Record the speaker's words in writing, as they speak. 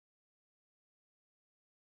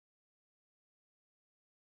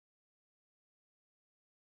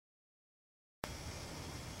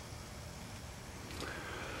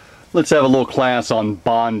Let's have a little class on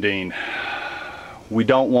bonding. We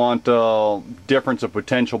don't want difference of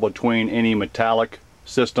potential between any metallic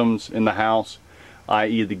systems in the house,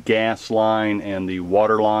 i.e. the gas line and the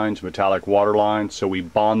water lines, metallic water lines, so we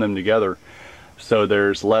bond them together so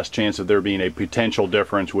there's less chance of there being a potential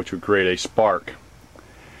difference which would create a spark.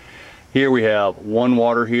 Here we have one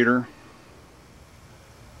water heater,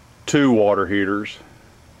 two water heaters,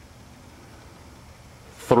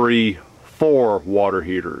 four water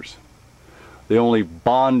heaters. The only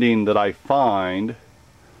bonding that I find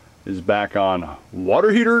is back on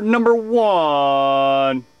water heater number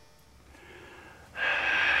 1.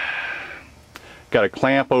 Got a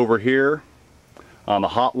clamp over here on the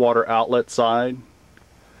hot water outlet side,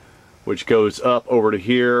 which goes up over to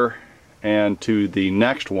here and to the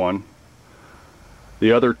next one.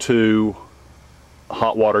 The other two,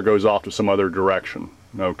 hot water goes off to some other direction.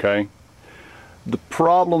 Okay. The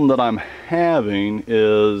problem that I'm having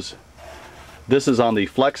is this is on the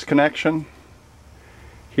flex connection.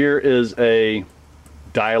 Here is a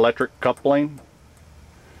dielectric coupling,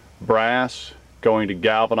 brass going to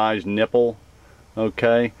galvanized nipple.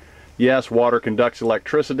 Okay, yes, water conducts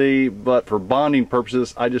electricity, but for bonding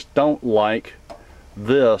purposes I just don't like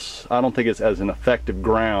this. I don't think it's as an effective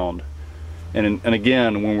ground. And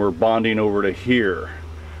again, when we're bonding over to here,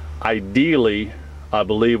 ideally I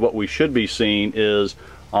believe what we should be seeing is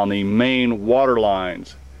on the main water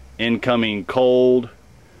lines, incoming cold,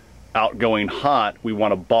 outgoing hot, we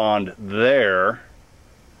want to bond there,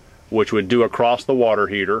 which would do across the water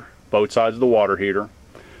heater, both sides of the water heater,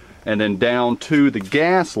 and then down to the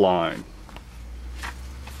gas line.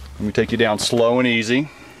 Let me take you down slow and easy.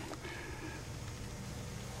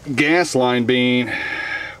 Gas line being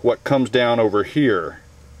what comes down over here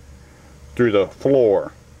through the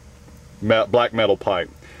floor, black metal pipe.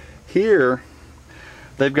 Here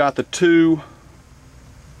they've got the two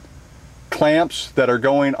clamps that are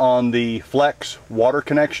going on the flex water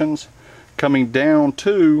connections coming down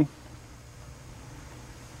to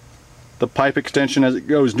the pipe extension as it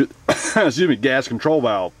goes to excuse me, gas control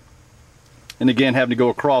valve. And again, having to go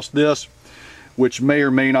across this, which may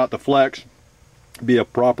or may not, the flex, be a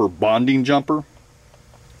proper bonding jumper.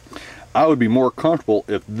 I would be more comfortable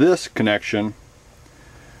if this connection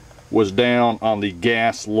was down on the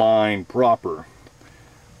gas line proper.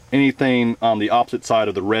 Anything on the opposite side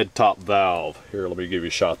of the red top valve. Here, let me give you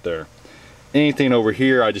a shot there. Anything over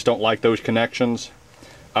here, I just don't like those connections.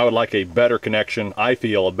 I would like a better connection. I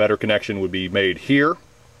feel a better connection would be made here.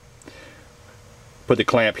 Put the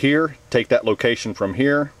clamp here, take that location from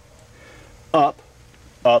here, up,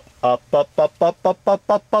 up, up, up, up, up, up, up,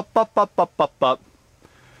 up, up, up, up, up, up, up,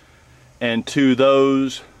 and to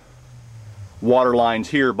those water lines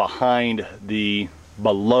here behind the,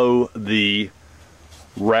 below the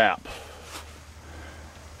wrap,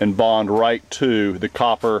 and bond right to the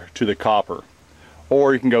copper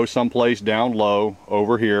or you can go someplace down low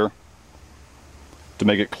over here to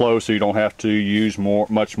make it close so you don't have to use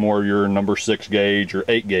much more of your number 6 gauge or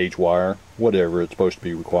 8 gauge wire, whatever it's supposed to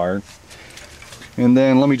be required. And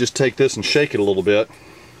then let me just take this and shake it a little bit.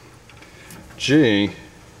 Gee,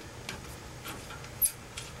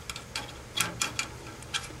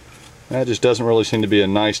 that just doesn't really seem to be a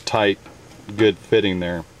nice, tight, good fitting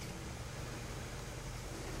there.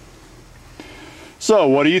 So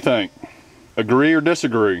what do you think? Agree or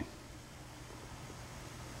disagree?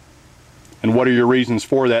 And what are your reasons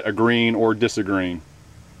for that agreeing or disagreeing?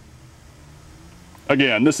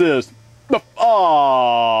 Again, this is the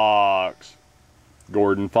Fox,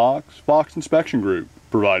 Gordon Fox, Fox Inspection Group,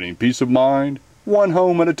 providing peace of mind one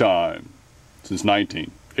home at a time since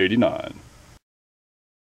 1989.